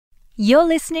You're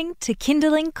listening to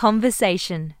Kindling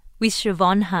Conversation with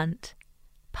Siobhan Hunt,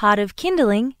 part of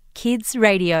Kindling Kids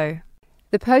Radio.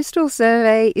 The postal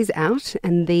survey is out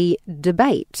and the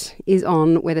debate is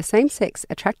on whether same-sex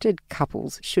attracted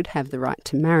couples should have the right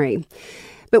to marry.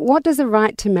 But what does a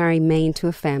right to marry mean to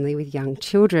a family with young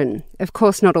children? Of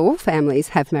course, not all families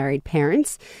have married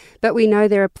parents, but we know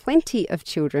there are plenty of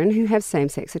children who have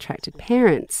same-sex attracted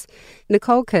parents.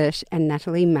 Nicole, Kersh and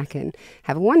Natalie, Macken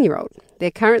have a 1-year-old. They're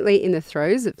currently in the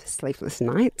throes of sleepless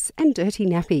nights and dirty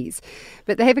nappies,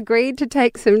 but they've agreed to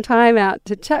take some time out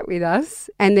to chat with us,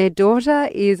 and their daughter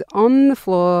is on the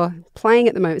floor playing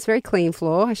at the moment. It's a very clean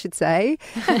floor, I should say,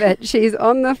 but she's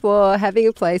on the floor having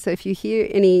a play, so if you hear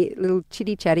any little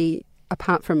chitty-chatty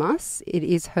apart from us, it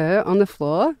is her on the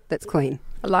floor that's clean.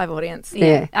 A live audience.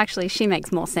 Yeah. Actually, she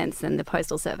makes more sense than the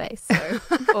postal survey, so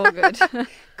all good.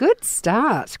 Good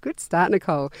start,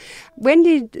 Nicole. When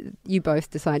did you both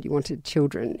decide you wanted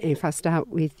children? And if I start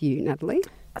with you, Natalie?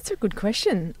 That's a good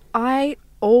question. I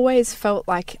always felt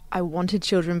like I wanted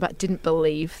children but didn't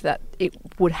believe that it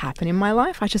would happen in my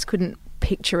life. I just couldn't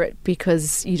picture it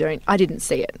because I didn't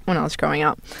see it when I was growing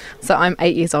up. So I'm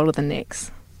 8 years older than Nix.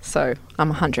 So I'm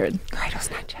 100. Great or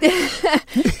snatcher.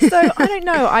 So I don't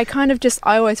know. I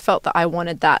always felt that I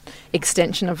wanted that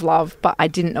extension of love, but I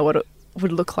didn't know what it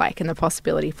would look like and the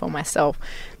possibility for myself.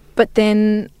 But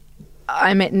then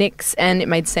I met Nix and it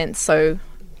made sense. So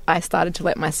I started to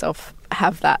let myself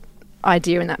have that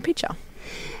idea in that picture.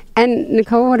 And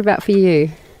Nicole, what about for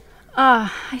you? I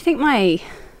think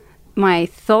my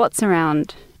thoughts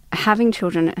around having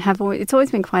children it's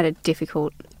always been quite a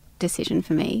difficult decision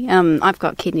for me. I've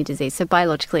got kidney disease, so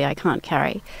biologically I can't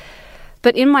carry.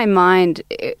 But in my mind,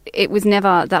 it was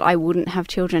never that I wouldn't have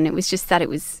children. It was just that it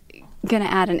was going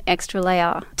to add an extra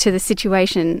layer to the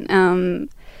situation.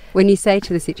 When you say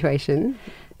to the situation?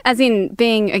 As in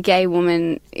being a gay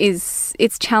woman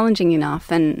it's challenging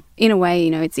enough, and in a way,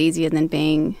 it's easier than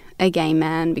being a gay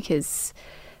man because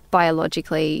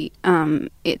biologically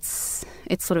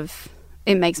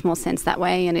it makes more sense that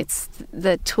way, and it's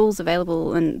the tools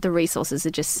available and the resources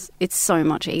it's so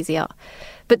much easier.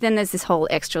 But then there's this whole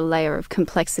extra layer of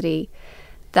complexity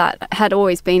that had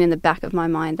always been in the back of my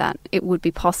mind, that it would be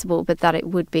possible, but that it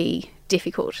would be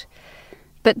difficult.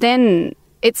 But then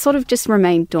it sort of just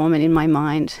remained dormant in my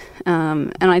mind,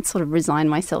 and I'd sort of resigned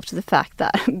myself to the fact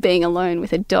that being alone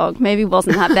with a dog maybe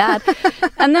wasn't that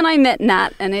bad. And then I met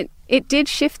Nat, and it did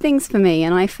shift things for me,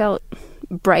 and I felt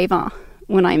braver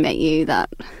when I met you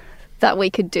that we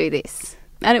could do this.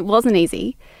 And it wasn't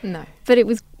easy. No. But it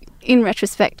was, in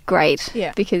retrospect, great.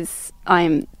 Yeah. Because I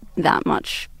am that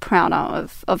much prouder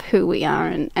of who we are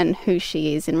and who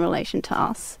she is in relation to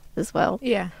us as well.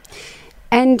 Yeah.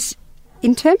 And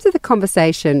in terms of the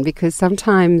conversation, because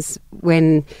sometimes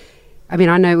I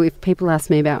know if people ask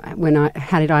me about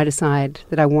how did I decide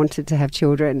that I wanted to have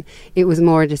children, it was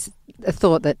more just a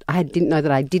thought that I didn't know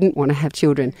that I didn't want to have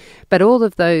children. But all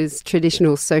of those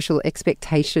traditional social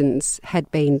expectations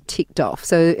had been ticked off.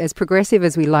 So as progressive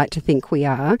as we like to think we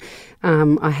are,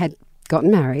 I had gotten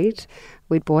married,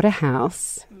 we'd bought a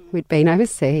house, we'd been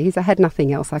overseas. I had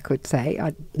nothing else I could say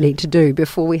I need to do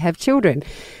before we have children.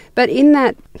 But in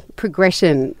that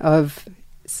progression of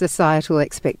societal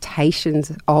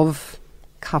expectations of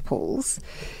couples,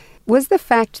 was the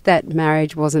fact that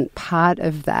marriage wasn't part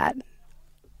of that,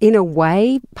 in a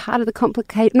way, part of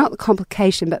the not the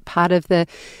complication, but part of the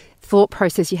thought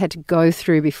process you had to go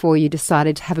through before you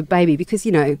decided to have a baby? Because,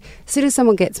 as soon as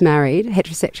someone gets married, a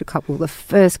heterosexual couple, the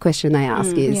first question they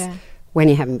ask is, when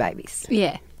are you having babies?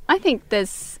 Yeah. I think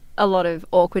there's a lot of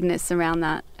awkwardness around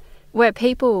that, where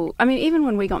people, even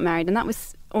when we got married, and that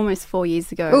was almost 4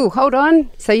 years ago. Oh, hold on.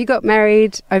 So you got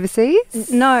married overseas?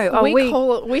 No.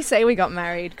 We say we got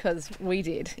married because we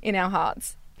did in our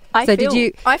hearts. I feel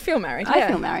married. I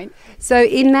feel married. So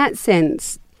in that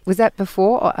sense, was that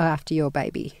before or after your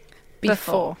baby?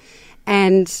 Before.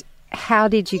 And how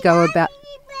did you go about...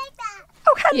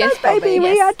 Oh, hello, yes, baby. Yes.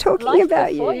 We are talking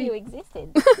about before you. you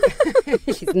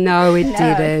existed. No, it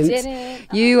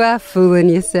didn't. You are fooling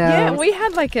yourself. Yeah, we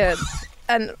had like a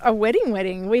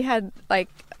wedding. We had like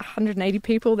 180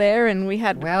 people there, and we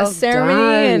had a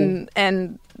ceremony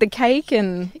and the cake,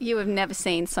 and you have never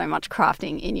seen so much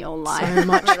crafting in your life. So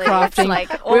much crafting.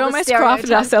 We almost crafted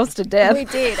ourselves to death. We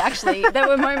did, actually. There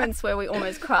were moments where we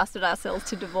almost crafted ourselves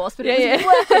to divorce, but it was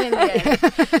worth it in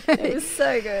the end. It was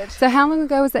so good. So how long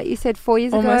ago was that? You said 4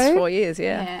 years ago? Almost 4 years,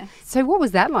 yeah. So what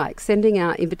was that like, sending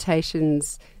out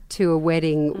invitations to a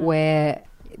wedding where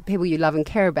people you love and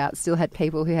care about still had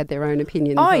people who had their own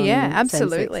opinions on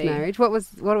absolutely. same-sex marriage? What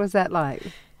was that like?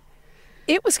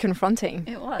 It was confronting.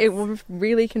 It was. It was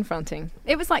really confronting.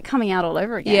 It was like coming out all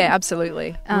over again. Yeah,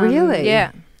 absolutely. Really?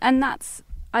 Yeah. And that's,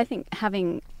 I think,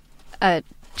 having a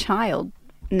child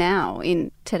now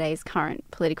in today's current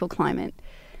political climate,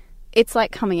 it's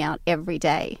like coming out every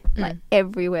day. Like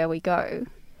everywhere we go,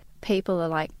 people are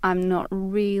like, I'm not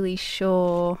really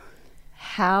sure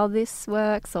how this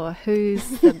works or who's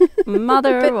the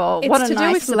mother or what a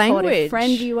nice supportive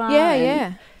friend you are. Yeah, and,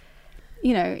 yeah.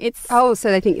 You know, it's... Oh, so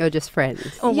they think you're just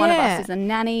friends. Or one of us is a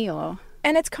nanny or...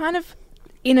 And it's kind of,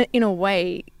 in a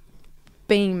way,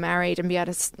 being married and be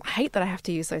able to... I hate that I have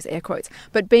to use those air quotes,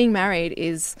 but being married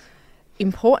is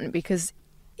important because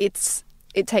it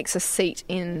takes a seat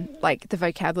in, like, the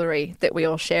vocabulary that we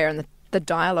all share and the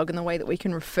dialogue and the way that we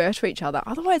can refer to each other.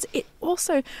 Otherwise, it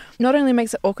also not only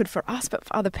makes it awkward for us, but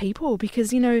for other people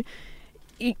because,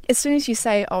 as soon as you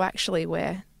say, oh, actually,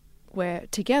 we're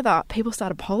together, people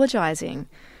start apologising.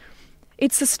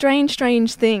 It's a strange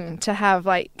thing to have,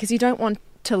 like, because you don't want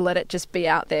to let it just be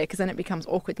out there because then it becomes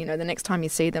awkward. The next time you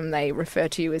see them, they refer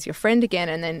to you as your friend again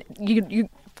and then you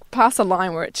pass a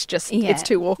line where it's just, it's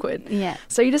too awkward. Yeah.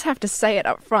 So you just have to say it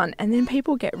up front and then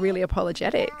people get really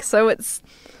apologetic. So it's...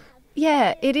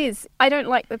 Yeah, it is. I don't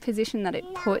like the position that it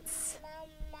puts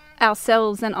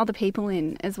ourselves and other people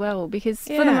in as well because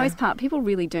for the most part, people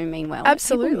really do mean well.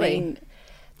 Absolutely. People mean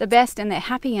the best and they're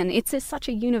happy and it's such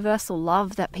a universal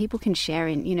love that people can share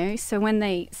in, So when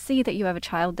they see that you have a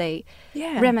child, they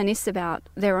reminisce about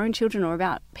their own children or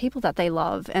about people that they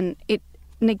love and it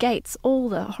negates all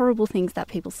the horrible things that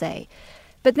people say.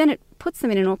 But then it puts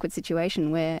them in an awkward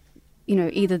situation where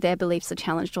either their beliefs are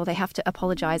challenged or they have to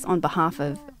apologise on behalf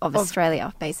of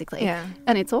Australia, basically. Yeah.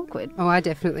 And it's awkward. Oh, I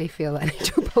definitely feel I need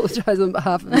to apologise on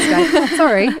behalf of Australia.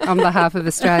 Sorry, on behalf of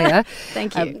Australia.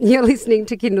 Thank you. You're listening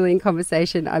to Kindling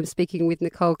Conversation. I'm speaking with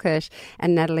Nicole Kersh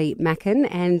and Natalie Macken,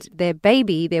 and their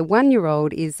baby, their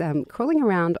 1-year-old, is crawling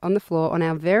around on the floor, on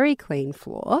our very clean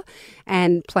floor,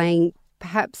 and playing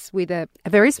perhaps with a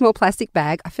very small plastic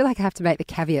bag. I feel like I have to make the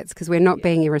caveats because we're not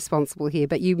being irresponsible here,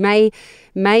 but you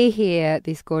may hear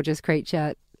this gorgeous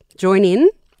creature join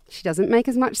in. She doesn't make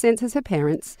as much sense as her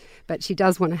parents, but she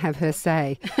does want to have her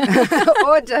say.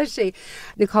 Or does she?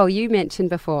 Nicole, you mentioned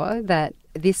before that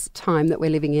this time that we're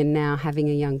living in now, having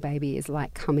a young baby is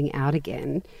like coming out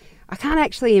again. I can't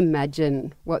actually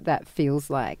imagine what that feels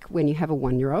like when you have a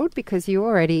 1-year-old because you're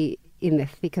already in the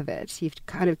thick of it. You've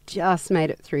kind of just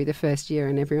made it through the first year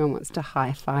and everyone wants to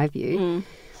high-five you.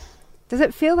 Does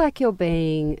it feel like you're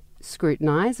being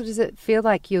scrutinised or does it feel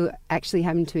like you're actually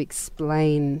having to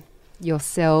explain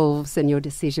yourselves and your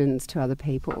decisions to other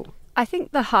people? I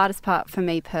think the hardest part for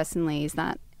me personally is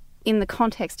that in the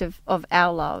context of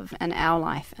our love and our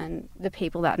life and the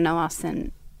people that know us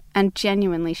and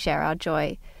genuinely share our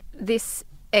joy, this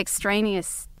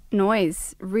extraneous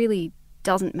noise really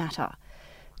doesn't matter.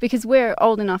 Because we're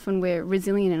old enough and we're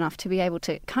resilient enough to be able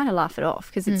to kind of laugh it off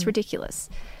because it's ridiculous.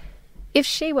 If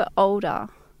she were older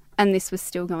and this was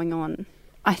still going on,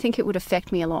 I think it would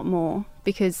affect me a lot more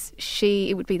because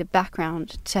it would be the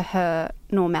background to her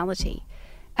normality.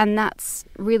 And that's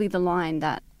really the line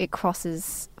that it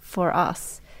crosses for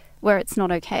us where it's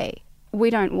not okay.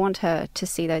 We don't want her to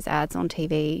see those ads on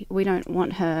TV. We don't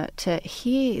want her to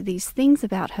hear these things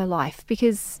about her life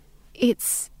because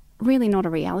it's really not a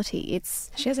reality.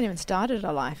 She hasn't even started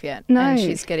her life yet. No. And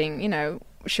she's getting,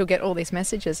 she'll get all these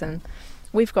messages and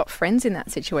we've got friends in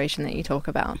that situation that you talk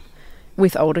about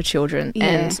with older children. Yeah.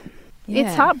 And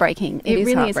it's heartbreaking. It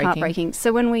really is heartbreaking. heartbreaking.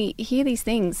 So when we hear these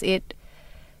things, it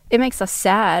makes us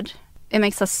sad. It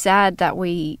makes us sad that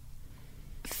we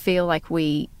feel like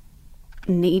we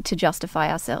need to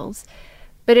justify ourselves.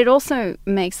 But it also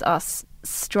makes us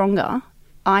stronger,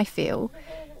 I feel,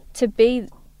 to be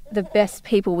the best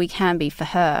people we can be for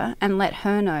her and let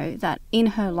her know that in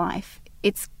her life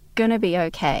it's going to be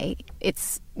okay.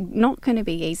 It's not going to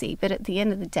be easy, but at the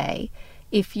end of the day,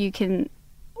 if you can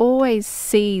always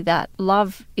see that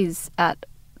love is at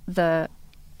the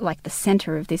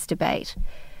center of this debate,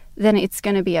 then it's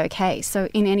going to be okay. So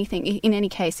in any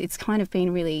case, it's kind of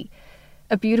been really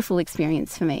a beautiful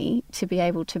experience for me to be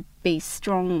able to be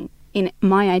strong in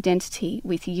my identity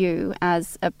with you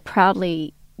as a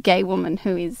proudly gay woman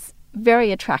who is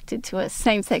very attracted to a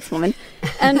same-sex woman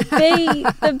and be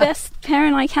the best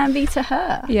parent I can be to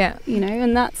her. Yeah.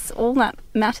 And that's all that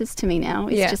matters to me now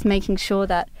is just making sure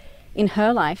that in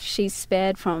her life she's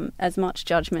spared from as much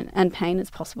judgment and pain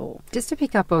as possible. Just to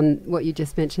pick up on what you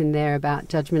just mentioned there about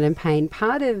judgment and pain,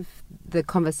 part of the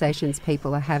conversations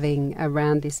people are having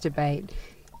around this debate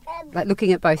like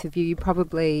looking at both of you, you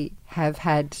probably have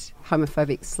had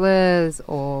homophobic slurs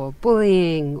or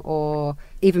bullying, or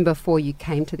even before you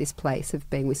came to this place of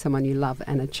being with someone you love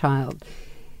and a child.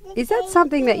 Is that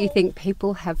something that you think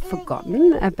people have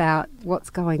forgotten about what's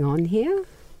going on here?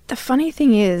 The funny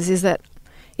thing is that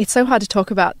it's so hard to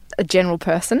talk about a general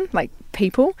person, like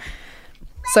people.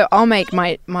 So I'll make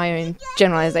my own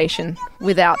generalisation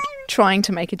without trying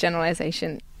to make a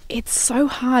generalisation. It's so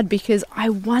hard because I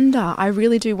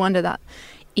really do wonder that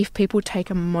if people take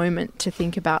a moment to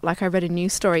think about, like I read a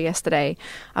news story yesterday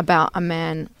about a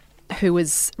man who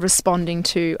was responding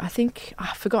to, I've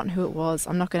forgotten who it was.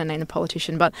 I'm not going to name the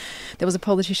politician, but there was a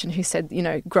politician who said,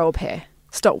 grow a pair,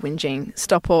 stop whinging,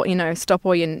 stop all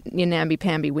your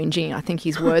namby-pamby whinging, I think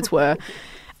his words were.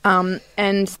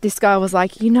 And this guy was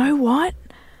like, you know what?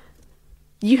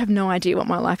 You have no idea what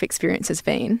my life experience has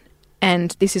been.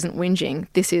 And this isn't whinging.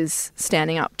 This is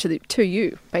standing up to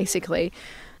you, basically.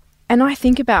 And I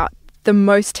think about the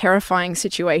most terrifying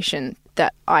situation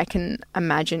that I can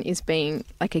imagine is being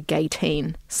like a gay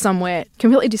teen somewhere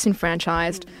completely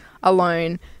disenfranchised,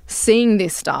 alone, seeing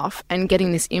this stuff and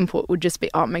getting this input would just be,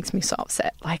 it makes me so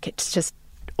upset. Like, it's just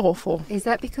awful. Is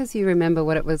that because you remember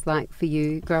what it was like for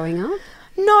you growing up?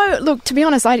 No, look, to be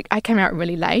honest, I came out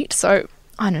really late, so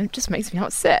I don't know, it just makes me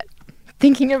upset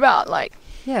thinking about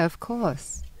Yeah, of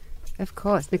course. Of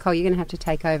course. Nicole, you're going to have to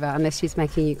take over unless she's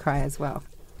making you cry as well.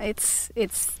 It's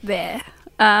there.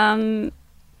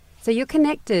 So you're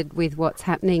connected with what's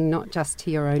happening not just to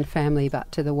your own family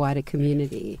but to the wider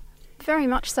community. Very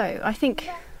much so. I think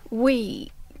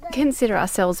we consider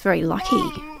ourselves very lucky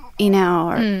in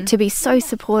our to be so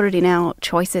supported in our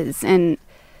choices, and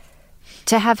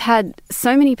to have had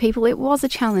so many people. It was a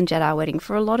challenge at our wedding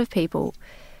for a lot of people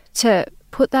to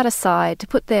put that aside, to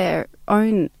put their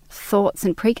own thoughts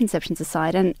and preconceptions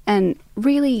aside, and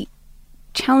really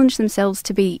challenge themselves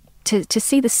to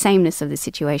see the sameness of the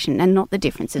situation and not the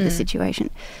difference of the situation.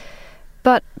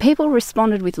 But people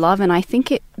responded with love, and I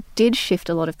think it did shift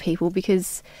a lot of people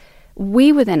because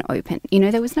we were then open.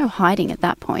 There was no hiding at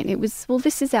that point. It was, well,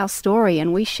 this is our story,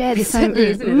 and we shared so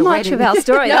much of our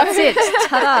story. That's it.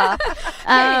 Ta-da.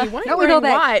 Not with all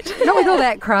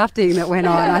that crafting that went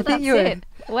on. I think you were...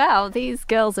 Wow, these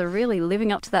girls are really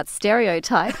living up to that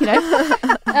stereotype,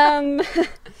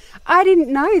 I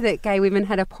didn't know that gay women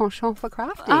had a penchant for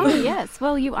crafting. Oh, yes.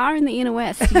 Well, you are in the inner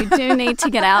west. You do need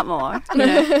to get out more.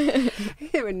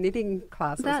 There were knitting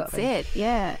classes. That's it,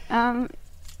 yeah.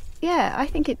 I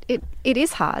think it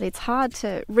is hard. It's hard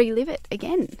to relive it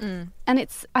again. And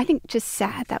it's, I think, just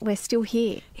sad that we're still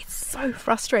here. It's so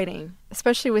frustrating,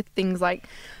 especially with things like,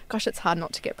 gosh, it's hard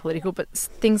not to get political, but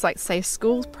things like Safe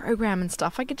Schools program and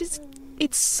stuff.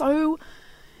 It's so...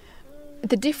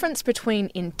 The difference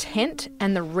between intent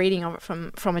and the reading of it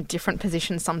from a different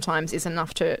position sometimes is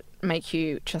enough to make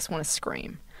you just want to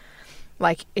scream.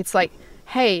 It's like,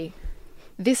 hey,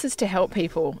 this is to help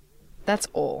people. That's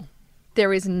all.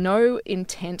 There is no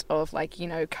intent of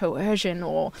coercion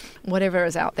or whatever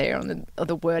is out there on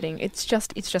the wording. It's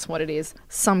just what it is.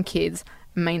 Some kids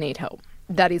may need help.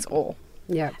 That is all.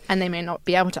 Yeah. And they may not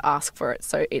be able to ask for it.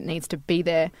 So it needs to be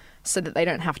there so that they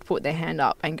don't have to put their hand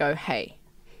up and go, hey.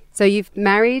 So you've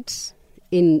married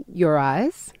in your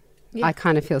eyes. Yeah. I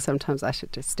kind of feel sometimes I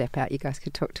should just step out. You guys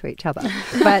could talk to each other.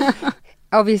 But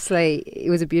obviously it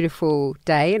was a beautiful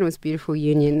day and it was a beautiful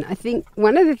union. I think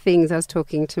one of the things I was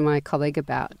talking to my colleague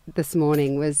about this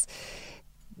morning was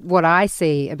what I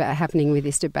see about happening with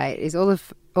this debate is all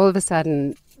of a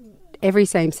sudden every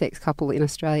same-sex couple in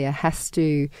Australia has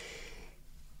to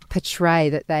portray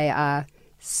that they are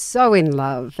so in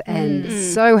love and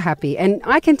so happy, and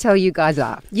I can tell you guys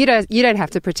are. You don't have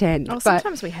to pretend. Oh,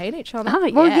 sometimes we hate each other. Oh,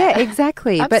 well, yeah,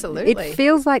 exactly. Absolutely. But it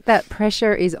feels like that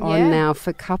pressure is on now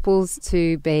for couples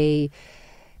to be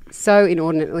so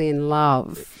inordinately in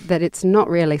love that it's not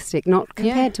realistic, not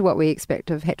compared to what we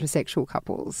expect of heterosexual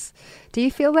couples. Do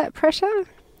you feel that pressure?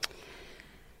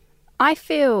 I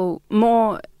feel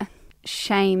more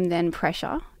shame than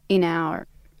pressure not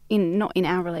in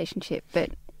our relationship, but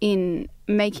in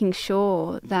making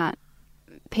sure that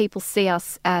people see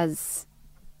us as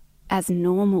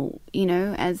normal,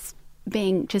 as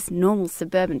being just normal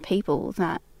suburban people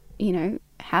that,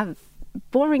 have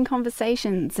boring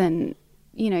conversations and,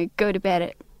 go to bed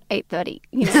at 8:30,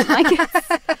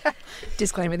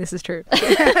 Disclaimer, this is true.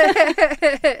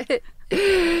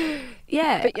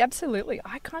 Yeah. But absolutely,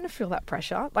 I kind of feel that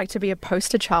pressure, to be a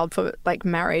poster child for,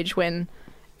 marriage when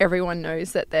everyone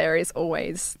knows that there is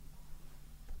always...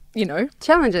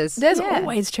 challenges. There's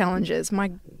always challenges.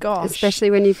 My gosh.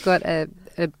 Especially when you've got a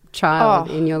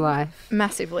child in your life.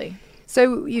 Massively.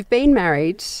 So you've been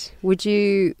married. Would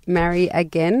you marry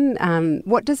again?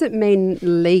 What does it mean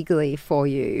legally for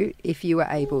you if you were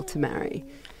able to marry?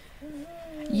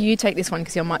 You take this one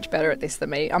because you're much better at this than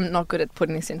me. I'm not good at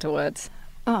putting this into words.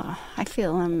 Oh, I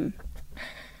feel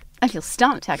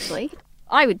stumped, actually.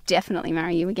 I would definitely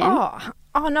marry you again.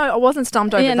 Oh no, I wasn't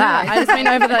stumped over that. No. I just mean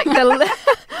over the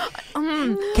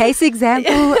Case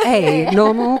example A,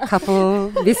 normal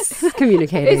couple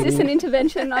miscommunicating. Is this an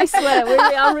intervention? I swear, we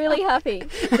are really happy.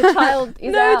 The child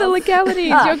is ours. the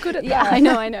legalities. You're good at Yeah, that.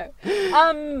 I know.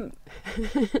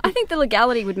 I think the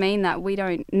legality would mean that we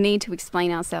don't need to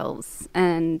explain ourselves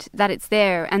and that it's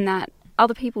there and that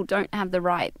other people don't have the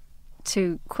right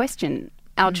to question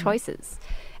our choices.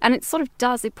 And it sort of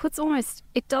does. It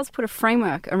does put a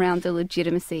framework around the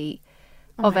legitimacy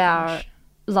of our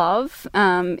love.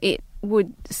 It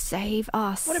would save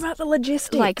us. What about the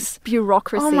logistics? Like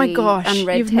bureaucracy. Oh my gosh, and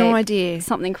red you've tape, no idea.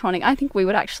 Something chronic. I think we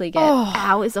would actually get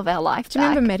hours of our life Do you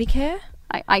back. remember Medicare?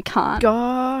 I can't.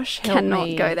 Gosh, help Cannot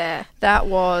me. go there. That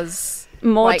was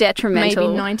More detrimental.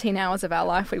 Maybe 19 hours of our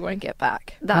life we won't get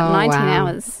back. That Oh, 19 wow.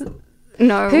 hours.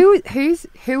 No.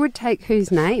 Who would take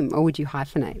whose name, or would you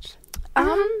hyphenate?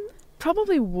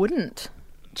 Probably wouldn't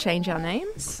change our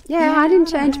names. Yeah, I didn't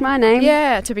change my name.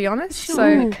 Yeah, to be honest.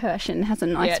 So Kersh has a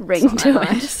nice ring it's to not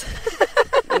it. nice.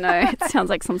 No, it sounds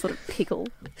like some sort of pickle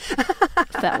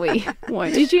that we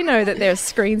won't. Did you know that there are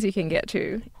screens you can get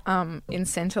to in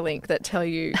Centrelink that tell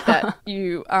you that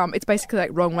you it's basically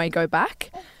like wrong way, go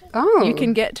back. Oh. You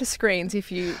can get to screens if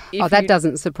that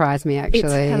doesn't surprise me, actually.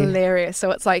 It's hilarious.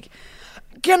 So it's like,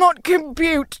 cannot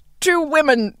compute, 2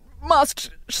 women must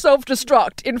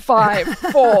self-destruct in 5,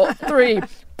 4, 3.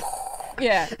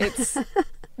 Yeah, it's...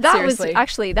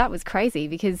 That was crazy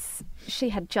because she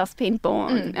had just been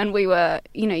born and we were,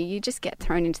 you just get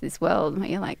thrown into this world where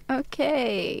you're like,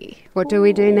 okay. What do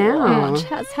we do now? Much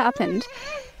has happened.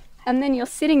 And then you're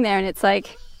sitting there and it's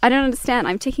like, I don't understand.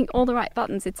 I'm ticking all the right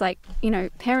buttons. It's like,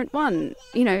 parent 1,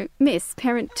 miss,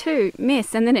 parent 2,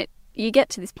 miss. And then you get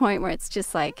to this point where it's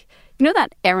just like,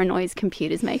 that error noise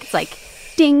computers make? It's like,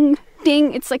 ding,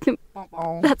 ding. It's like,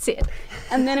 that's it.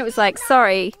 And then it was like,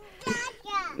 sorry,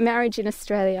 marriage in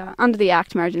Australia, under the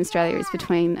Act, marriage in Australia is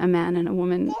between a man and a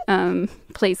woman.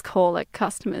 Please call a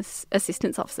customer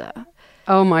assistance officer.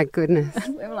 Oh, my goodness.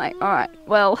 We were like, all right,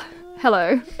 well,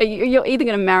 hello. You're either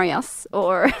going to marry us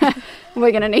or we're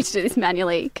going to need to do this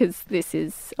manually because this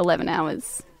is 11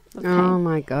 hours of pain. Oh,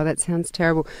 my God, that sounds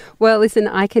terrible. Well, listen,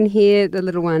 I can hear the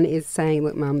little one is saying,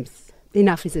 look, Mums,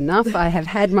 enough is enough. I have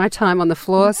had my time on the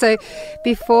floor. So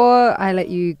before I let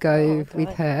you go with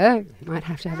her, might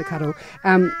have to have a cuddle.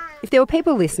 If there were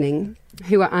people listening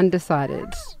who are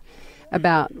undecided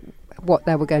about what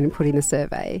they were going to put in the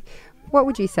survey, what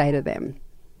would you say to them?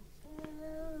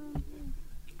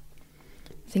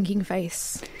 Thinking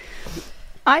face.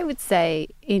 I would say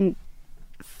in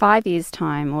 5 years'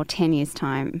 time or 10 years'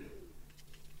 time,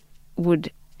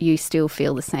 would you still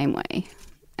feel the same way?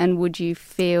 And would you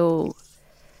feel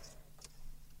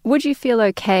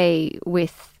okay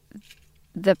with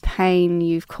the pain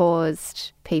you've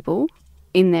caused people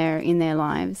in their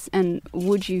lives? And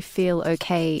would you feel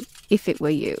okay if it were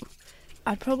you?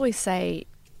 I'd probably say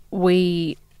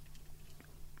we're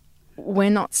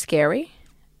not scary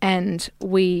and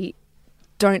we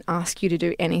don't ask you to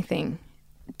do anything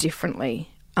differently.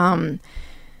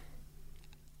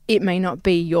 It may not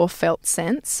be your felt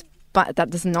sense, but that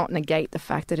does not negate the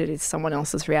fact that it is someone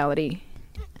else's reality.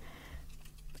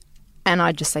 And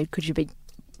I'd just say, could you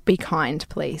be kind,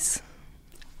 please?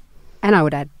 And I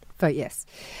would add, vote yes.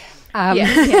 Vote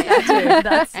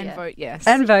yes.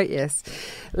 And vote yes.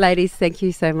 Ladies, thank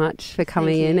you so much for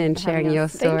coming in and sharing your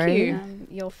story. Thank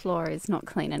you. Your floor is not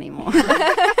clean anymore.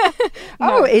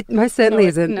 It most certainly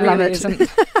isn't. no, Love it it. isn't.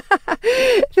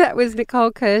 That was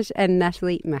Nicole Kersh and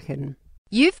Natalie Macken.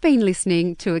 You've been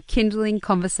listening to a Kindling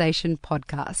Conversation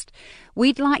podcast.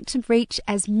 We'd like to reach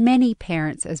as many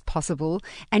parents as possible,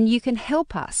 and you can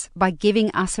help us by giving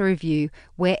us a review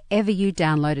wherever you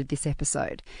downloaded this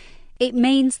episode. It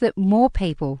means that more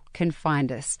people can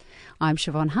find us. I'm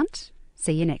Siobhan Hunt.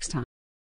 See you next time.